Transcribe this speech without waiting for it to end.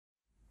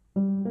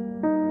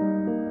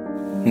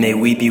May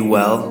we be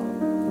well,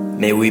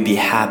 may we be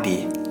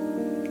happy,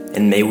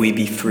 and may we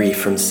be free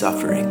from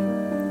suffering.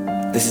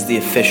 This is the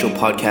official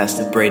podcast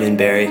of Braden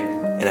Berry,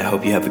 and I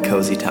hope you have a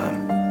cozy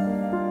time.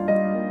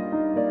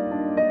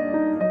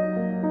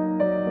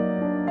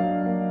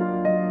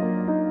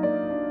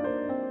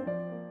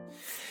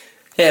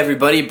 Hey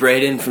everybody,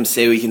 Braden from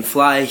Say We Can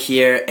Fly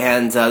here,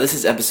 and this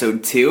is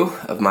episode 2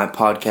 of my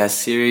podcast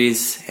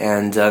series,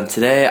 and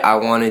today I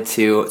wanted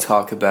to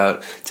talk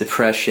about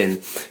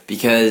depression,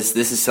 because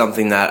this is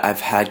something that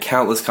I've had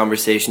countless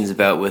conversations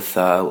about with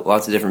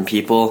lots of different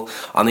people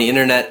on the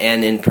internet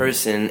and in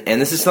person,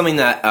 and this is something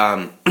that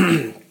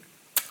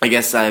I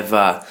guess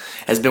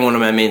has been one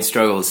of my main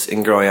struggles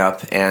in growing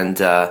up, and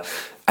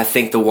I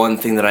think the one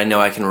thing that I know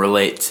I can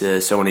relate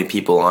to so many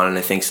people on, and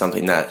I think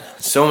something that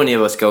so many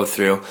of us go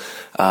through,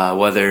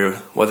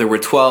 whether we're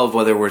 12,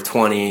 whether we're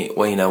 20,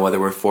 whether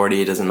we're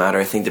 40, it doesn't matter.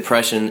 I think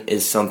depression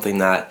is something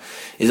that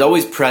is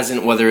always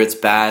present, whether it's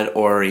bad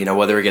or,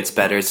 whether it gets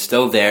better. It's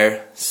still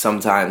there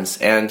sometimes.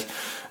 And,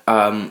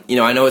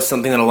 I know it's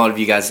something that a lot of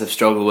you guys have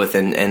struggled with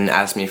and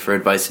asked me for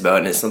advice about,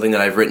 and it's something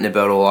that I've written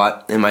about a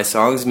lot in my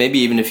songs. Maybe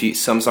even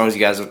some songs you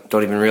guys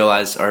don't even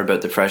realize are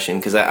about depression,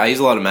 because I use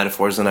a lot of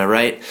metaphors when I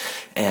write,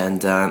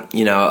 and, a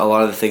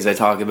lot of the things I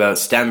talk about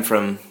stem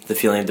from the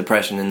feeling of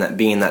depression and that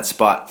being in that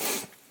spot.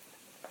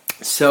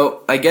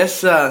 So I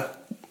guess the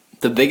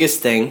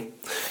biggest thing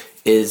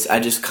is I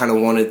just kind of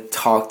want to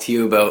talk to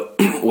you about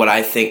what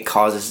I think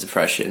causes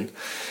depression,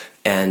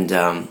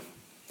 and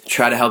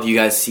try to help you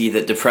guys see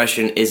that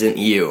depression isn't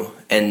you,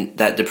 and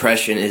that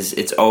depression is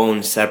its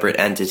own separate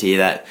entity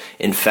that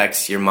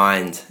infects your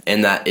mind,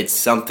 and that it's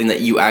something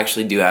that you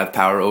actually do have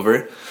power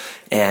over,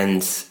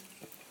 and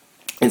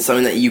it's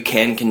something that you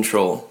can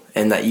control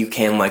and that you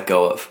can let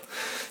go of.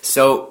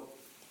 So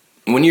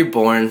when you're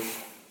born,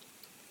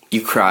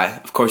 you cry.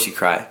 Of course you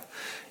cry.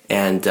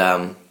 And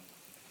the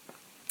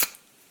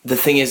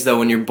thing is, though,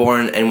 when you're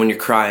born and when you're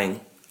crying,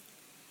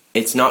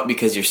 it's not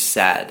because you're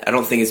sad. I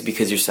don't think it's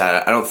because you're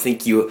sad. I don't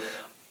think you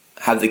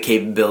have the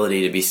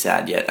capability to be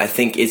sad yet. I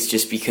think it's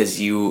just because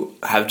you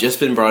have just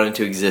been brought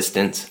into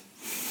existence.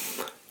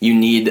 You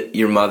need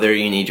your mother,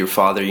 you need your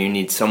father, you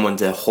need someone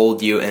to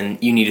hold you,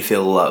 and you need to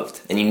feel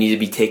loved, and you need to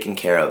be taken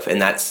care of. And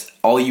that's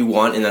all you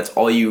want, and that's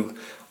all you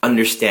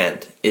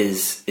understand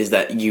is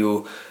that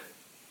you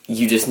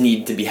just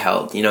need to be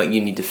held. You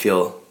need to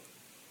feel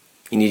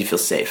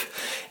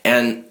safe.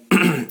 And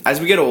as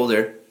we get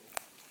older,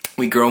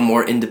 we grow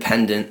more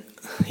independent.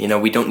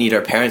 We don't need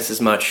our parents as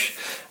much.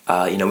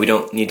 We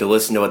don't need to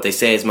listen to what they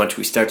say as much.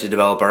 We start to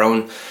develop our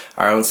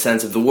own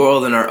sense of the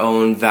world and our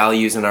own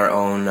values and our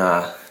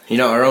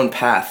own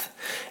path.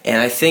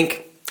 And I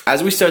think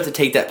as we start to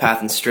take that path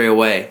and stray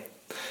away,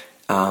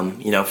 from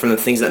the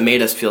things that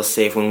made us feel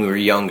safe when we were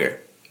younger,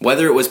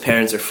 whether it was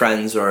parents or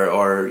friends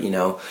or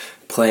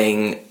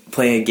playing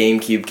a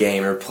GameCube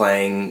game or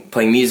playing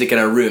music in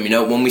our room,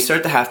 when we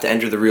start to have to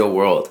enter the real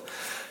world,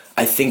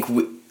 I think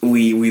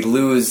we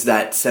lose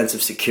that sense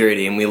of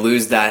security, and we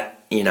lose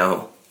that,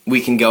 we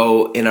can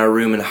go in our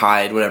room and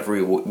hide whenever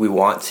we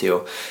want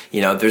to.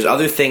 There's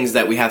other things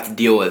that we have to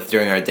deal with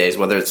during our days,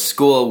 whether it's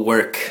school,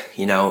 work,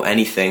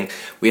 anything.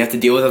 We have to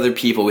deal with other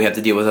people, we have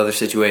to deal with other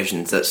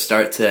situations that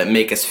start to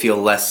make us feel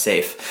less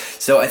safe.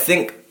 So I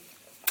think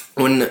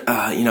when,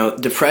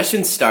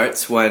 depression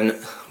starts when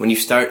you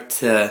start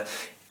to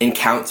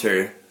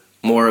encounter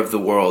more of the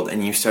world,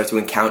 and you start to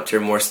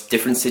encounter more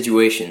different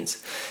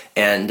situations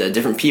and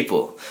different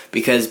people,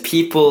 because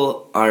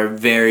people are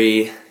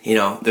very,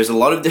 there's a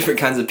lot of different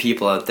kinds of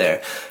people out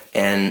there,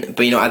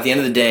 but at the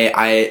end of the day,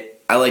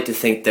 I like to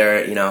think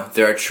there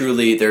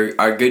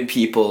are good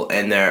people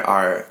and there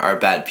are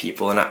bad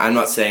people, and I'm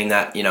not saying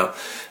that,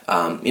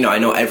 I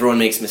know everyone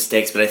makes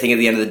mistakes, but I think at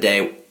the end of the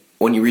day,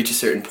 when you reach a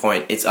certain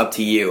point, it's up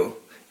to you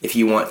if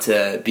you want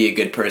to be a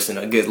good person,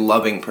 a good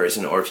loving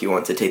person, or if you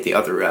want to take the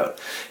other route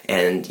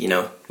and,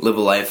 live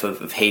a life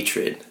of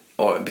hatred.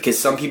 Or because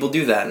some people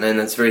do that, and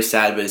that's very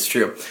sad, but it's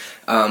true.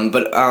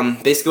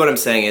 Basically what I'm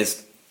saying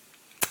is,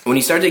 when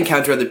you start to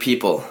encounter other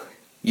people,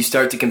 you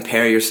start to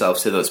compare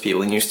yourselves to those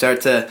people, and you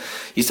start to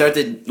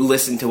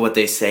listen to what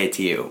they say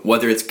to you,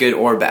 whether it's good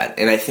or bad.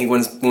 And I think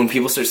when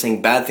people start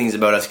saying bad things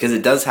about us, because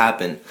it does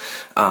happen,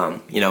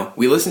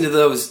 we listen to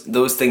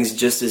those things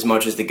just as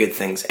much as the good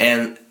things.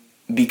 And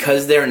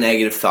because they're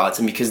negative thoughts,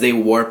 and because they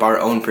warp our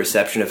own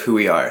perception of who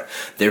we are,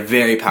 they're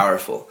very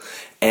powerful.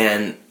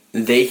 And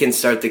they can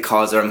start to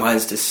cause our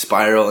minds to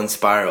spiral and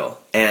spiral.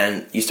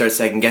 And you start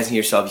second-guessing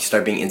yourself, you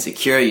start being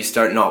insecure, you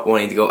start not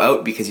wanting to go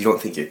out because you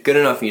don't think you're good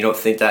enough, and you don't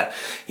think that,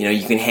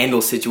 you can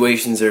handle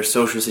situations or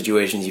social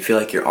situations. You feel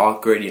like you're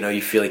awkward,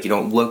 you feel like you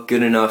don't look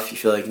good enough, you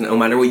feel like no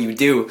matter what you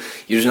do,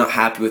 you're just not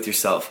happy with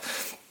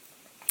yourself.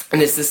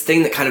 And it's this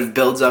thing that kind of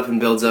builds up and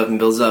builds up and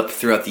builds up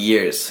throughout the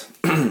years.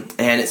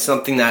 And it's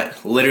something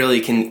that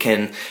literally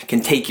can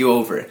take you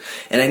over.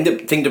 And I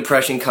think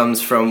depression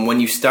comes from when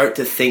you start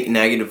to think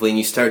negatively and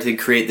you start to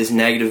create this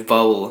negative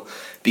bubble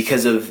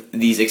because of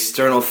these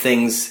external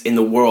things in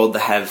the world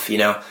that have,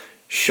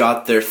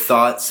 shot their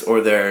thoughts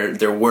or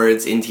their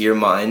words into your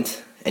mind.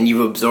 and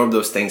you've absorbed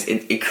those things,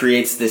 it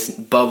creates this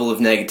bubble of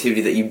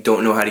negativity that you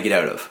don't know how to get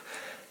out of.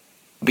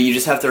 But you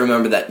just have to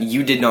remember that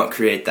you did not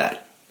create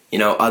that.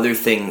 Other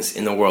things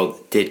in the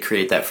world did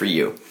create that for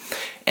you.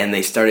 And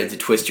they started to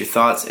twist your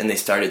thoughts, and they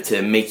started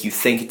to make you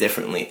think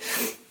differently.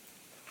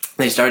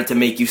 They started to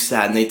make you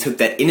sad, and they took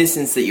that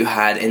innocence that you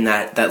had and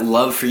that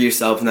love for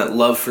yourself and that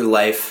love for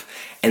life,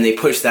 and they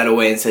pushed that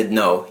away and said,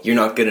 no, you're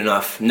not good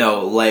enough.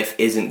 No, life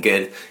isn't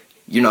good.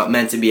 You're not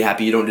meant to be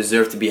happy. You don't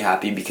deserve to be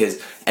happy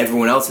because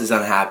everyone else is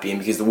unhappy and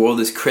because the world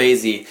is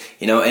crazy,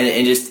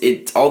 and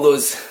just all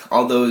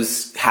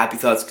those happy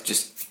thoughts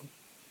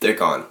they're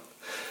gone,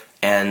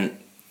 and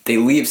they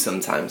leave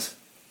sometimes.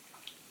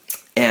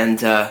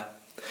 And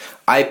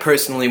I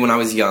personally, when I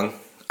was young,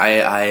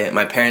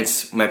 my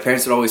parents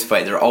would always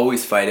fight. They're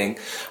always fighting.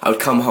 I would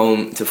come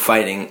home to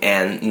fighting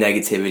and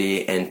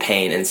negativity and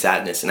pain and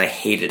sadness, and I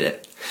hated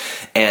it.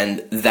 And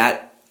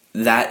that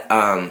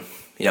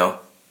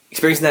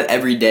experiencing that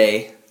every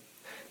day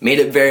made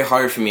it very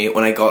hard for me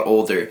when I got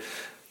older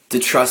to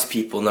trust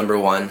people, number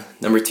one.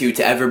 Number two,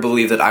 to ever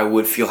believe that I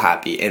would feel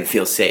happy and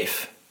feel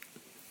safe.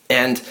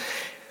 And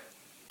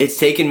it's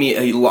taken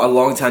me a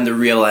long time to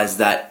realize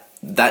that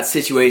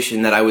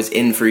situation that I was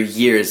in for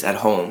years at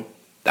home,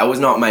 that was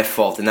not my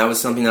fault, and that was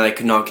something that I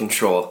could not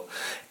control.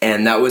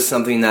 And that was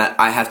something that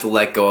I have to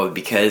let go of,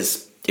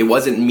 because it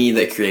wasn't me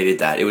that created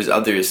that. It was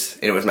others,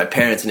 and it was my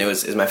parents, and it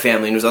was my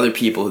family, and it was other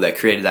people that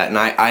created that. And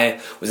I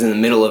was in the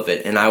middle of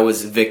it, and I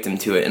was a victim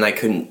to it, and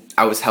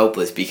I was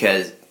helpless,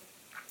 because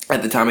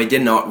at the time I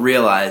did not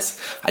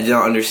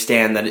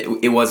understand that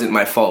it wasn't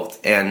my fault,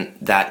 and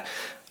that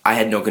I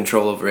had no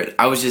control over it.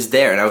 I was just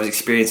there, and I was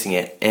experiencing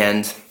it.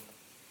 And,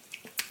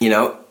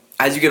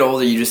 as you get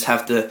older, you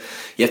have to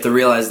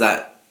realize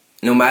that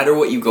no matter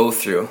what you go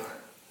through,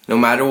 no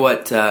matter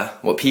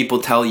what people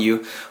tell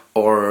you,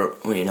 or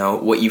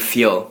what you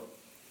feel,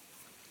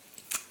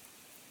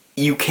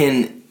 you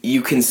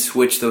can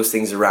switch those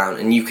things around,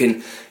 and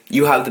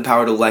you have the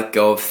power to let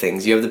go of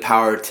things. You have the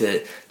power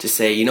to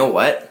say, you know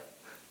what,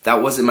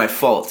 that wasn't my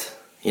fault.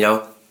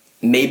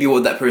 Maybe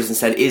what that person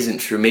said isn't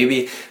true.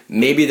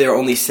 Maybe they're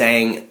only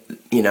saying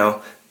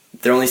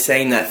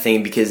that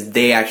thing because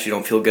they actually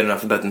don't feel good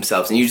enough about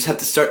themselves. And you just have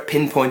to start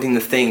pinpointing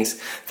the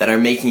things that are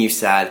making you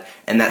sad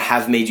and that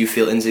have made you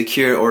feel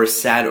insecure or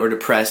sad or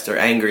depressed or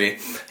angry.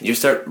 And you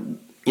start,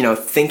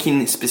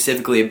 thinking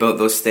specifically about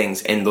those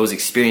things and those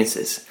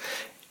experiences,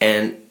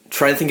 and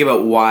try to think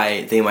about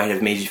why they might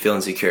have made you feel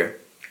insecure.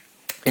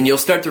 And you'll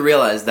start to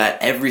realize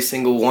that every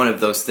single one of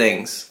those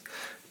things,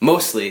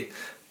 mostly,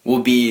 will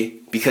be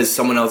because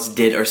someone else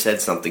did or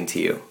said something to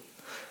you.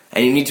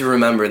 And you need to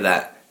remember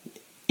that,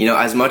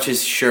 as much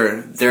as,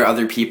 sure, there are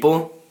other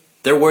people,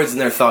 their words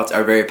and their thoughts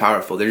are very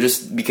powerful. They're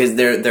just because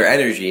they're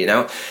energy,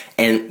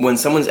 And when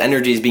someone's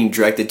energy is being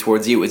directed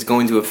towards you, it's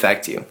going to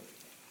affect you.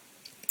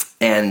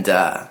 And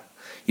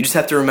you just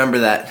have to remember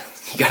that.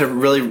 You got to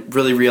really,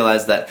 really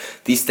realize that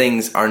these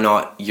things are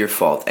not your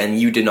fault, and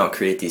you did not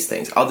create these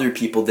things. Other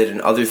people did,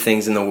 and other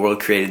things in the world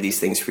created these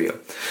things for you.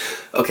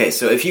 Okay,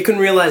 so if you can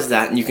realize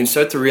that, and you can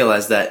start to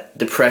realize that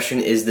depression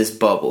is this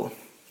bubble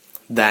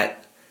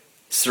that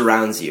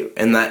surrounds you,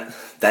 and that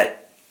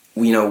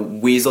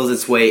weasels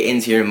its way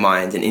into your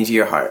mind and into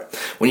your heart.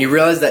 When you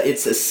realize that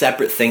it's a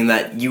separate thing,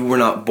 that you were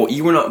not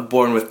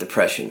born with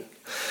depression.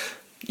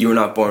 You were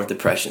not born with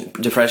depression.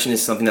 Depression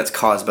is something that's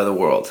caused by the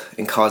world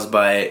and caused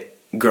by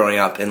growing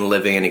up and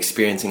living and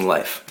experiencing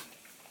life.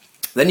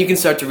 Then you can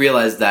start to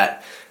realize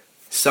that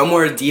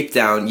somewhere deep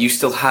down you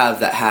still have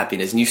that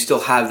happiness, and you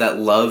still have that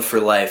love for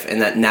life,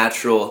 and that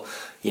natural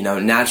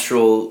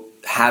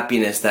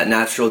happiness, that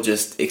natural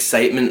just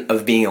excitement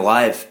of being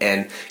alive,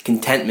 and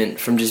contentment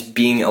from just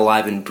being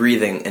alive and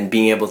breathing and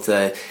being able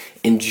to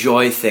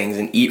enjoy things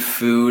and eat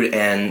food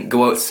and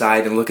go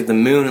outside and look at the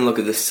moon and look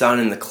at the sun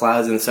and the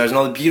clouds and the stars and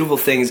all the beautiful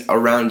things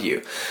around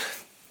you.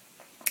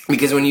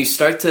 Because when you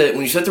start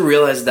to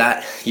realize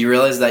that, you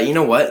realize that, you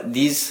know what,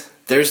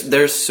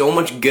 there's so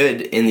much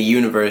good in the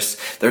universe.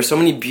 There are so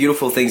many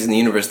beautiful things in the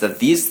universe, that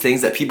these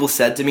things that people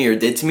said to me or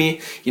did to me,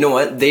 you know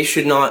what, they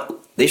should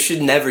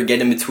never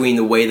get in between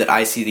the way that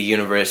I see the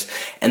universe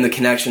and the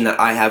connection that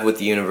I have with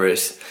the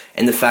universe,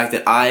 and the fact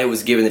that I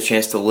was given the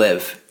chance to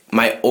live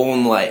my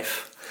own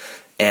life.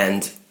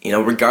 And,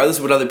 regardless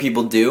of what other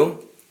people do,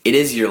 it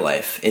is your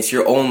life. It's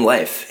your own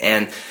life.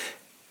 And,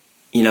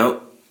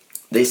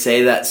 they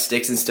say that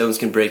sticks and stones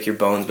can break your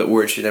bones, but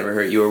words should never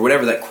hurt you, or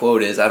whatever that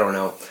quote is, I don't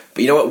know.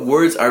 But you know what?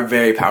 Words are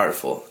very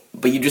powerful.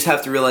 But you just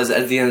have to realize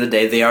that at the end of the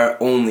day, they are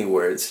only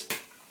words.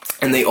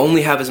 And they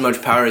only have as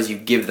much power as you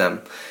give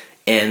them.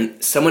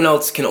 And someone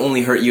else can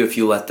only hurt you if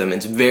you let them.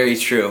 It's very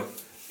true.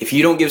 If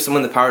you don't give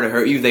someone the power to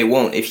hurt you, they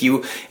won't. If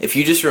you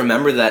just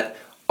remember that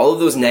all of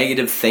those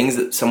negative things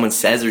that someone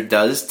says or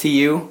does to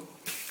you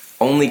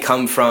only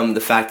come from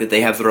the fact that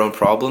they have their own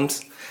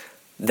problems,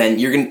 then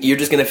you're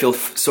just going to feel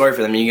sorry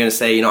for them. And you're going to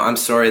say, I'm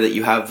sorry that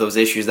you have those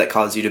issues that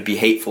cause you to be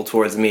hateful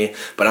towards me,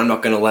 but I'm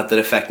not going to let that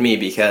affect me,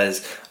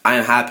 because I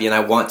am happy and I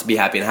want to be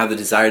happy and have the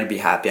desire to be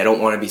happy. I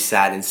don't want to be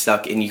sad and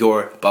stuck in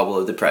your bubble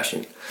of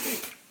depression.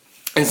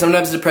 And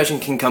sometimes depression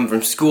can come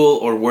from school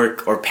or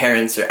work or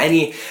parents or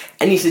any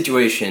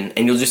situation,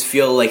 and you'll just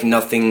feel like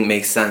nothing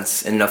makes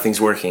sense and nothing's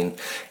working,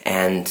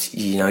 and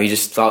you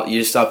just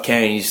stop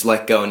caring, you just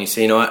let go, and you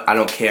say, you know what, I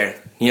don't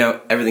care.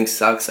 Everything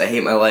sucks. I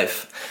hate my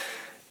life.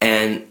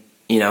 And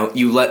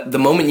the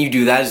moment you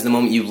do that is the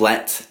moment you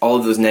let all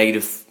of those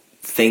negative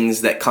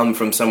things that come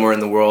from somewhere in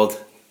the world,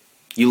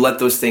 you let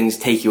those things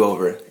take you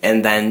over,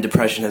 and then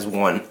depression has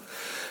won.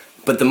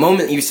 But the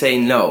moment you say,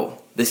 no,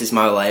 this is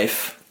my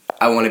life,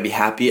 I want to be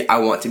happy, I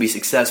want to be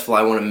successful,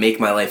 I want to make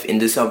my life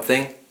into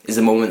something, is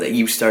the moment that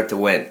you start to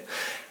win.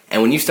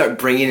 And when you start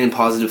bringing in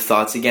positive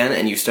thoughts again,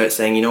 and you start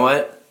saying, you know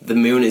what, the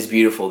moon is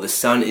beautiful, the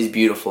sun is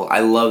beautiful,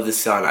 I love the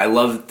sun, I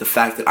love the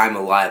fact that I'm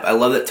alive, I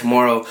love that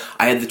tomorrow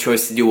I had the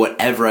choice to do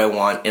whatever I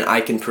want, and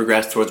I can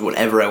progress towards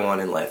whatever I want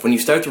in life. When you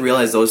start to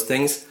realize those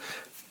things,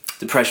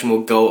 depression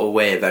will go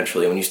away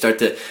eventually. When you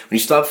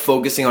stop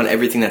focusing on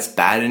everything that's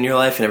bad in your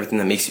life and everything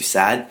that makes you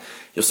sad,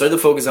 you'll start to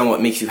focus on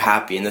what makes you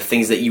happy and the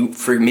things that you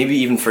maybe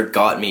even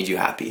forgot made you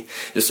happy.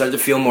 You'll start to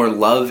feel more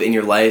love in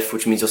your life,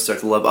 which means you'll start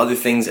to love other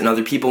things and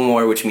other people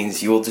more, which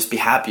means you will just be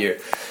happier.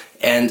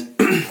 And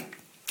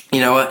you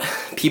know what?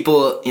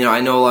 People,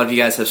 I know a lot of you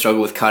guys have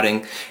struggled with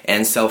cutting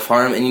and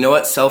self-harm. And you know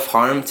what?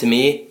 Self-harm, to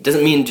me,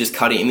 doesn't mean just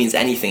cutting. It means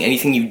anything.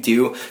 Anything you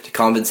do to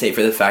compensate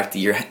for the fact that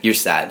you're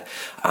sad.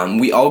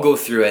 We all go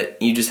through it.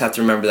 You just have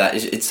to remember that.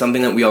 It's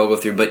something that we all go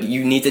through. But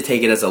you need to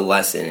take it as a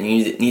lesson. And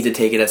you need to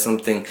take it as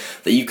something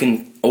that you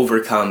can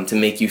overcome to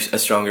make you a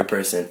stronger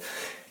person.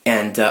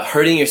 And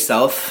hurting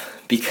yourself,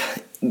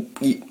 because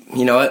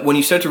you know what? When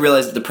you start to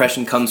realize that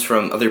depression comes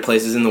from other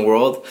places in the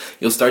world,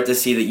 you'll start to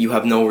see that you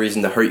have no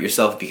reason to hurt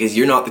yourself because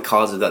you're not the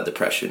cause of that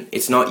depression.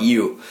 It's not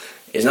you.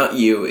 It's not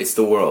you. It's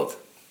the world.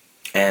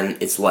 And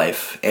it's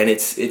life. And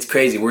it's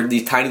crazy. We're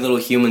these tiny little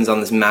humans on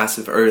this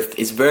massive earth.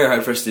 It's very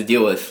hard for us to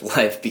deal with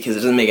life because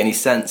it doesn't make any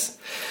sense.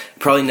 It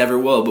probably never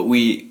will, but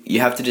you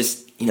have to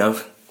just,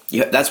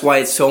 that's why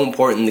it's so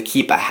important to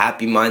keep a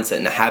happy mindset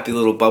and a happy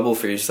little bubble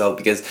for yourself,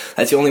 because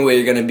that's the only way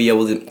you're going to be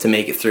able to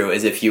make it through,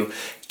 is if you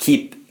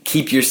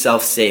keep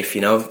yourself safe,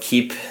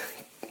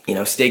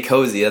 stay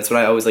cozy. That's what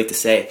I always like to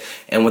say.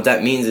 And what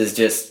that means is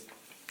just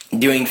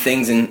doing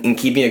things and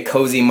keeping a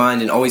cozy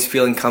mind and always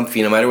feeling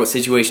comfy no matter what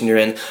situation you're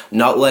in,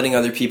 not letting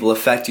other people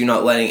affect you,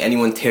 not letting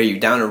anyone tear you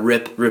down or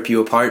rip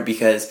you apart,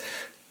 because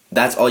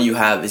that's all you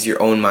have is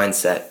your own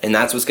mindset, and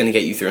that's what's going to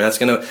get you through. And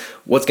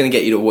what's going to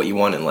get you to what you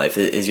want in life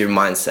is your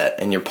mindset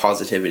and your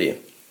positivity.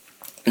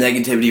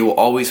 Negativity will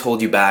always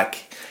hold you back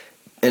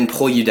and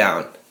pull you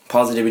down.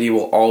 Positivity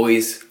will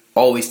always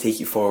take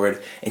you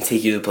forward and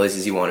take you to the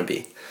places you want to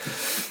be.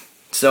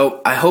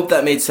 So I hope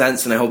that made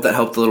sense, and I hope that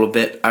helped a little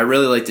bit. I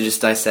really like to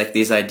just dissect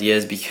these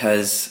ideas,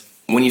 because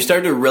when you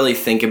start to really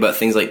think about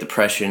things like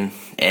depression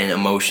and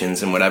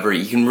emotions and whatever,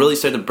 you can really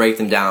start to break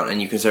them down,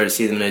 and you can start to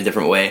see them in a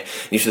different way.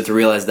 And you start to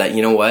realize that,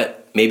 you know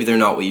what, maybe they're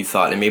not what you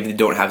thought, and maybe they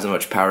don't have as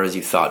much power as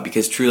you thought,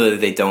 because truly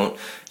they don't.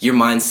 Your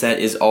mindset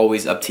is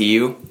always up to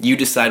you. You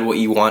decide what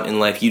you want in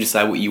life, you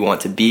decide what you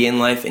want to be in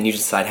life, and you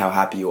decide how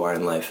happy you are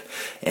in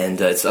life. And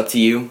it's up to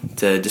you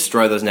to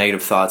destroy those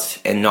negative thoughts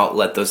and not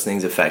let those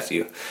things affect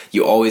you.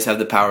 You always have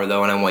the power,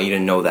 though, and I want you to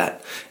know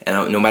that.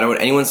 And no matter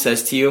what anyone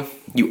says to you,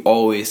 you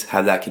always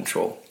have that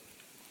control.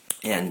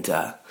 And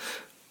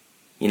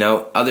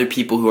other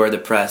people who are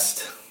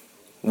depressed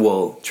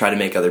will try to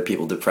make other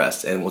people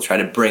depressed, and will try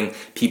to bring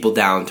people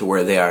down to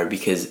where they are,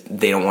 because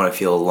they don't want to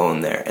feel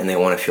alone there, and they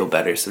want to feel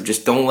better. So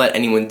just don't let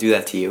anyone do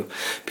that to you,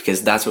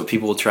 because that's what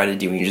people will try to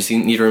do. And you just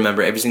need to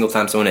remember, every single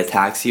time someone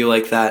attacks you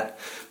like that,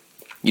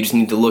 you just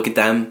need to look at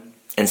them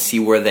and see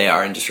where they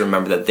are, and just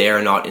remember that they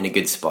are not in a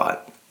good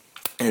spot,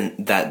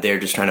 and that they're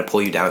just trying to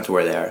pull you down to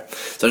where they are.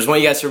 So I just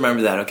want you guys to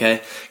remember that,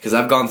 okay? Because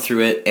I've gone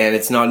through it, and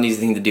it's not an easy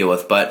thing to deal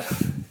with, but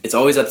it's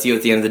always up to you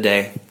at the end of the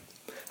day,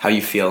 how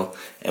you feel,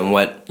 and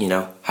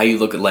how you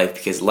look at life,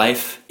 because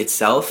life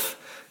itself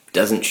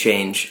doesn't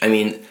change. I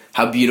mean,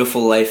 how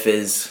beautiful life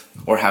is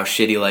or how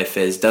shitty life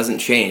is doesn't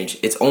change.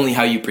 It's only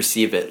how you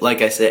perceive it.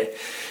 Like I say,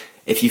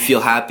 if you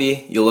feel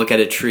happy, you'll look at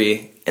a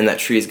tree, and that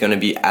tree is going to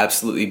be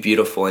absolutely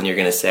beautiful, and you're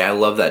going to say, I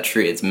love that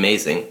tree, it's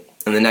amazing.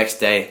 And the next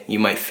day, you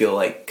might feel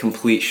like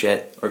complete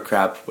shit or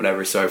crap,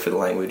 whatever, sorry for the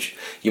language.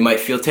 You might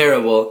feel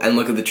terrible and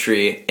look at the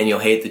tree, and you'll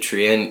hate the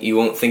tree, and you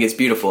won't think it's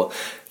beautiful.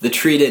 The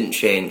tree didn't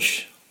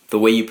change. The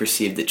way you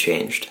perceived it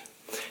changed.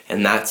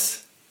 And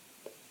that's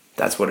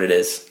what it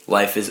is.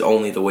 Life is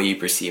only the way you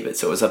perceive it.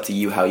 So it's up to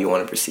you how you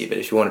want to perceive it.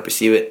 If you want to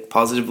perceive it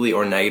positively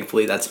or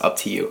negatively, that's up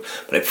to you.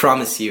 But I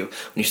promise you,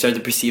 when you start to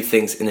perceive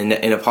things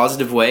in a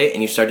positive way,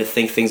 and you start to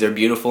think things are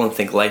beautiful and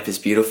think life is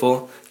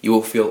beautiful, you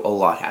will feel a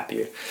lot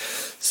happier.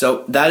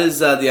 So that is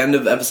the end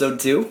of episode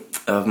 2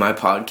 of my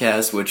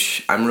podcast,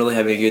 which I'm really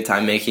having a good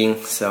time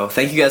making. So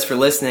thank you guys for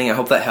listening. I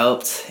hope that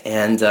helped.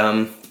 And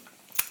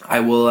I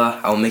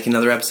will make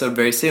another episode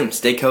very soon.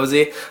 Stay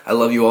cozy. I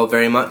love you all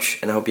very much,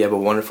 and I hope you have a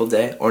wonderful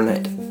day or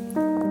night.